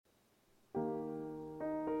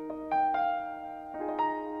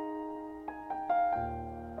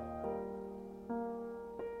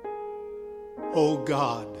O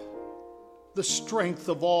God, the strength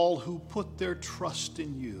of all who put their trust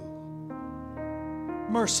in you,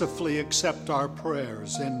 mercifully accept our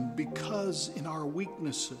prayers, and because in our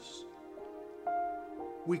weaknesses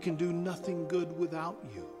we can do nothing good without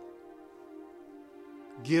you,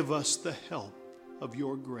 give us the help of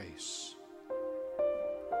your grace,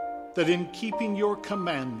 that in keeping your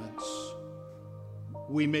commandments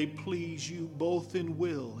we may please you both in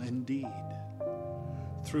will and deed.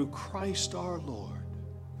 Through Christ our Lord,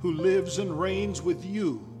 who lives and reigns with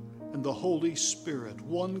you and the Holy Spirit,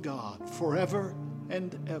 one God, forever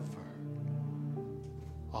and ever.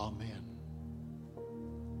 Amen.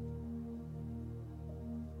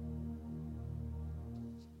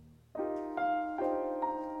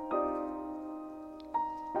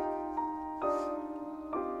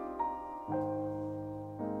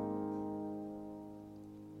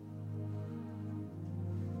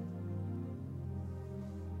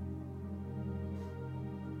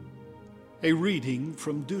 A reading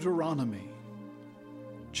from Deuteronomy,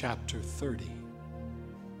 chapter 30.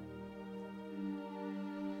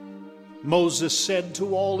 Moses said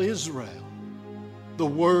to all Israel the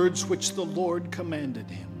words which the Lord commanded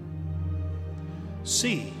him.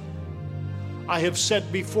 See, I have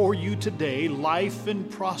set before you today life and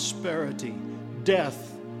prosperity,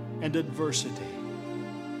 death and adversity.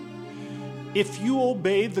 If you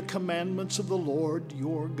obey the commandments of the Lord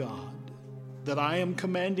your God, that I am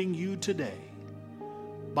commanding you today,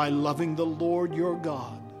 by loving the Lord your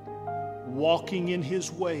God, walking in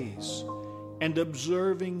his ways, and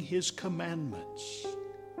observing his commandments,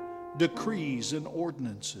 decrees, and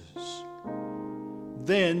ordinances,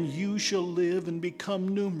 then you shall live and become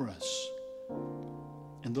numerous,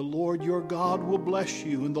 and the Lord your God will bless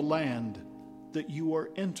you in the land that you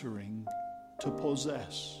are entering to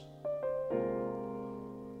possess.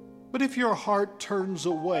 But if your heart turns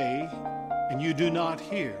away, and you do not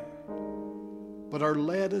hear, but are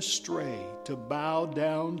led astray to bow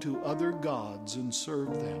down to other gods and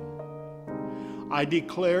serve them, I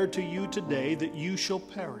declare to you today that you shall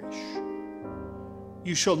perish.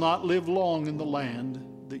 You shall not live long in the land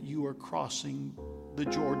that you are crossing the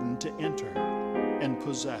Jordan to enter and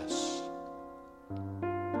possess.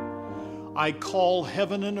 I call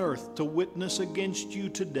heaven and earth to witness against you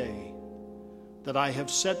today that I have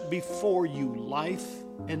set before you life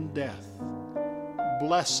and death,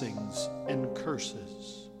 blessings and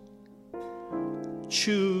curses.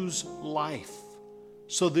 Choose life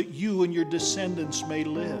so that you and your descendants may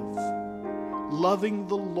live, loving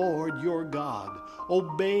the Lord your God,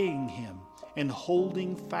 obeying him and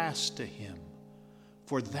holding fast to him,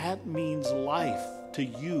 for that means life to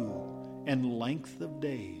you and length of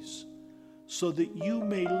days, so that you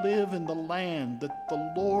may live in the land that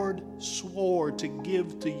the Lord swore to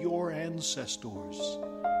give to your ancestors,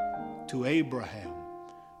 to Abraham,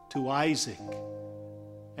 to Isaac,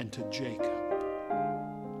 and to Jacob.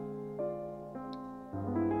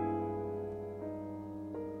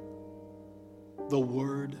 The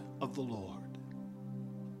word of the Lord.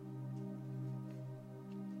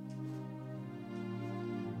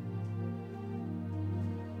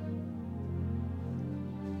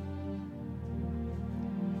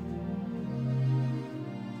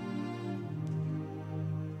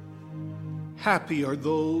 Happy are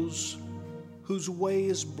those whose way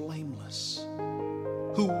is blameless,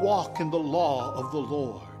 who walk in the law of the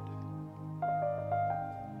Lord.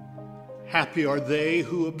 Happy are they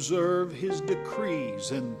who observe his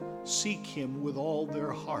decrees and seek him with all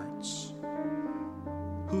their hearts,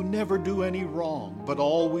 who never do any wrong, but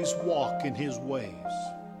always walk in his ways.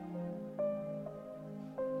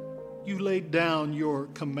 You laid down your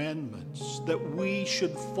commandments that we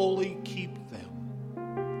should fully keep them.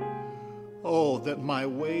 Oh, that my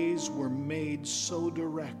ways were made so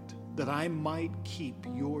direct that I might keep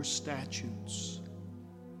your statutes.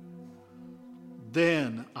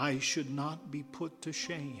 Then I should not be put to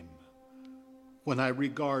shame when I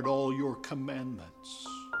regard all your commandments.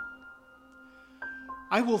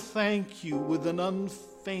 I will thank you with an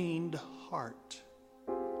unfeigned heart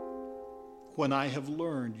when I have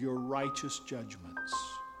learned your righteous judgments.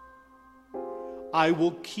 I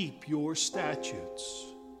will keep your statutes.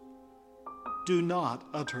 Do not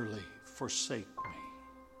utterly forsake me.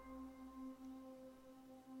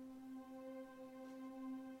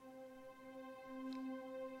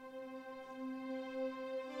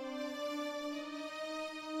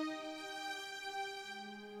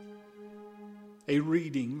 A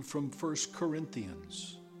reading from 1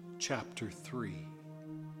 Corinthians chapter 3.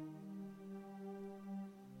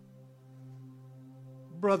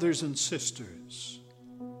 Brothers and sisters,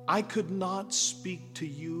 I could not speak to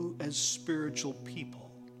you as spiritual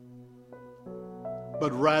people,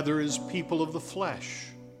 but rather as people of the flesh,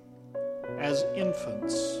 as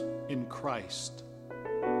infants in Christ.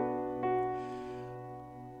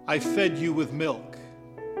 I fed you with milk,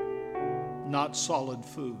 not solid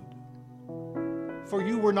food, for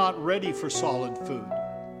you were not ready for solid food.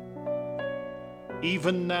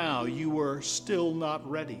 Even now you are still not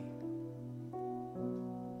ready,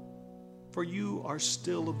 for you are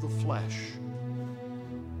still of the flesh.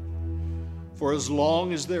 For as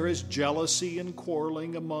long as there is jealousy and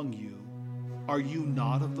quarreling among you, are you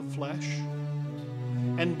not of the flesh,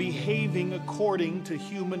 and behaving according to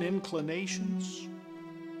human inclinations?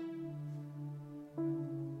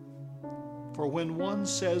 For when one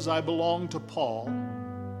says, I belong to Paul,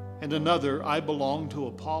 and another, I belong to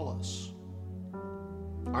Apollos,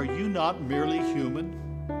 are you not merely human?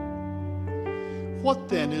 What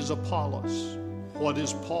then is Apollos? What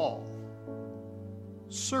is Paul?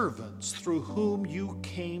 Servants through whom you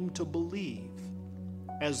came to believe,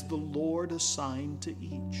 as the Lord assigned to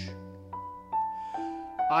each.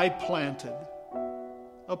 I planted,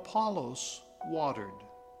 Apollos watered,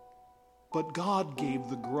 but God gave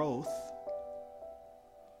the growth.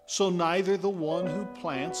 So neither the one who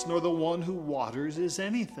plants nor the one who waters is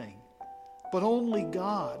anything, but only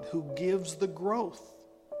God who gives the growth.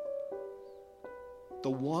 The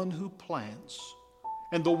one who plants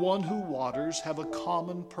and the one who waters have a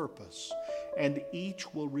common purpose, and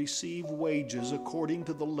each will receive wages according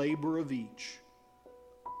to the labor of each.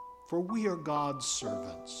 For we are God's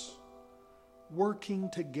servants, working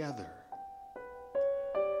together.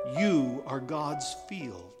 You are God's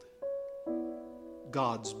field,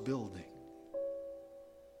 God's building.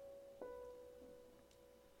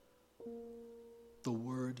 The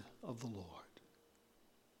word of the Lord.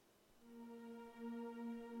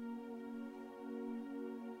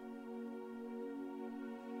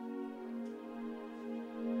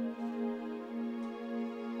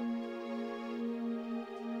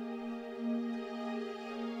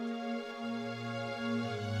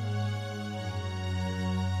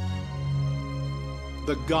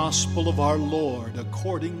 The Gospel of our Lord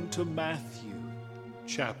according to Matthew,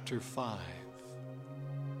 chapter 5.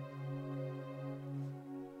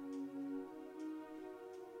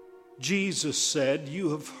 Jesus said, You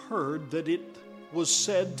have heard that it was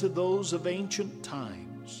said to those of ancient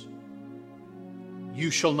times,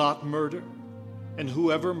 You shall not murder, and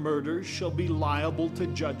whoever murders shall be liable to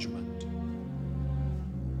judgment.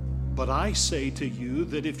 But I say to you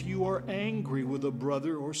that if you are angry with a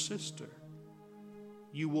brother or sister,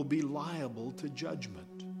 you will be liable to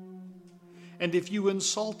judgment. And if you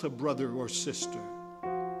insult a brother or sister,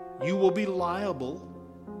 you will be liable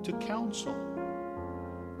to counsel.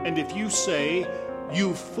 And if you say,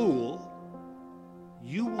 You fool,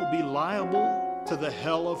 you will be liable to the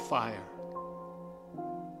hell of fire.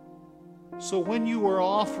 So when you are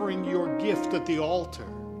offering your gift at the altar,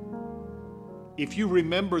 if you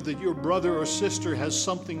remember that your brother or sister has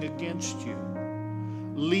something against you,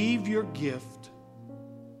 leave your gift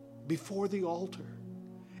before the altar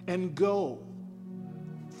and go.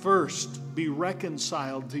 First be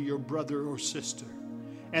reconciled to your brother or sister,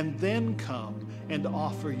 and then come and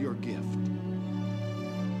offer your gift.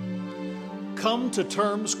 Come to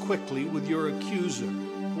terms quickly with your accuser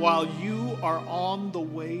while you are on the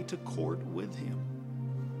way to court with him.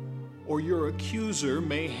 Or your accuser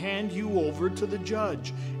may hand you over to the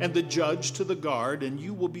judge, and the judge to the guard, and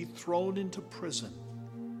you will be thrown into prison.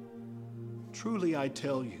 Truly I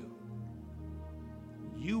tell you,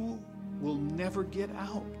 you will never get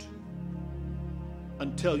out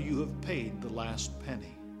until you have paid the last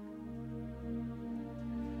penny.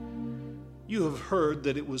 You have heard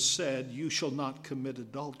that it was said, You shall not commit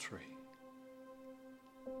adultery.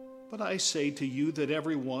 But I say to you that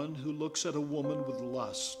everyone who looks at a woman with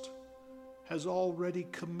lust has already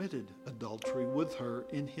committed adultery with her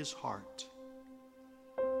in his heart.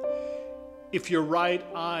 If your right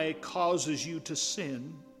eye causes you to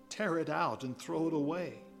sin, tear it out and throw it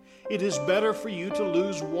away. It is better for you to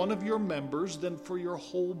lose one of your members than for your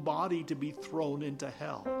whole body to be thrown into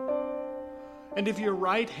hell. And if your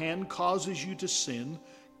right hand causes you to sin,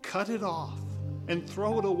 cut it off and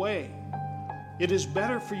throw it away. It is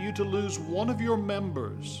better for you to lose one of your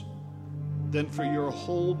members than for your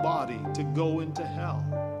whole body to go into hell.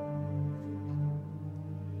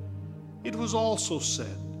 It was also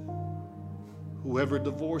said, Whoever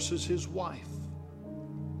divorces his wife,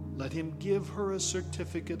 let him give her a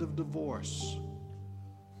certificate of divorce.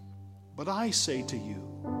 But I say to you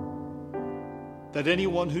that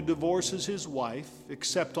anyone who divorces his wife,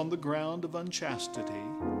 except on the ground of unchastity,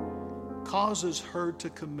 causes her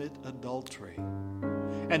to commit adultery.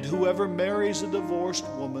 And whoever marries a divorced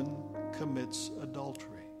woman commits adultery.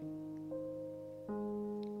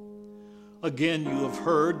 Again, you have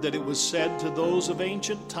heard that it was said to those of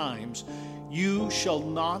ancient times, "You shall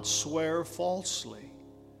not swear falsely,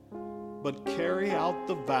 but carry out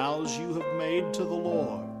the vows you have made to the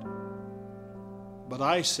Lord." But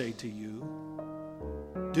I say to you,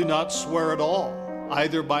 do not swear at all,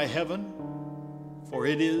 either by heaven, for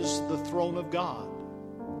it is the throne of God,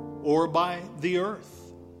 or by the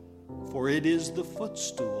earth, for it is the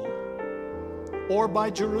footstool, or by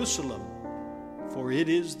Jerusalem, for it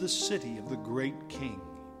is the city of the great King.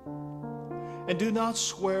 And do not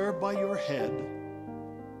swear by your head,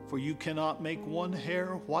 for you cannot make one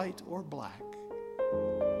hair white or black.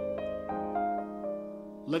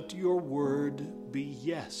 Let your word be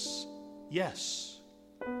yes, yes,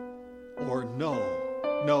 or no,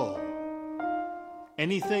 no.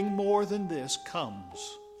 Anything more than this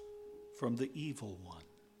comes from the evil one.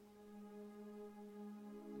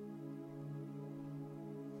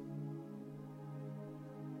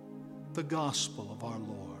 The gospel of our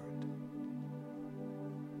Lord.